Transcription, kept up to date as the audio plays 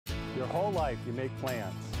Your whole life you make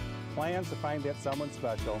plans. Plans to find that someone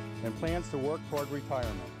special and plans to work toward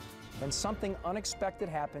retirement. Then something unexpected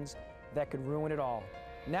happens that could ruin it all.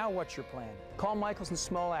 Now what's your plan? Call Michaels and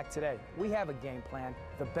Smolak today. We have a game plan,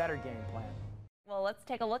 the better game plan. Well, let's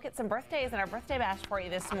take a look at some birthdays in our birthday bash for you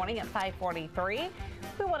this morning at 5:43.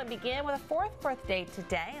 We want to begin with a 4th birthday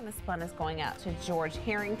today, and this one is going out to George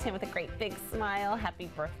Harrington with a great big smile. Happy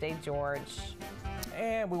birthday, George.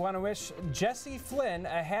 And we want to wish Jesse Flynn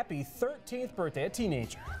a happy 13th birthday, a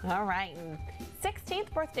teenager. All right, and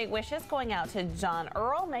 16th birthday wishes going out to John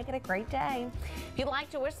Earl. Make it a great day. If you'd like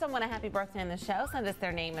to wish someone a happy birthday in the show, send us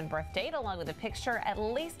their name and birth date along with a picture at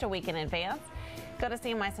least a week in advance. Go to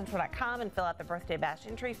CNYCentral.com and fill out the birthday bash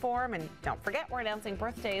entry form. And don't forget, we're announcing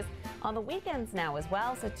birthdays on the weekends now as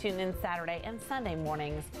well, so tune in Saturday and Sunday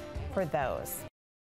mornings for those.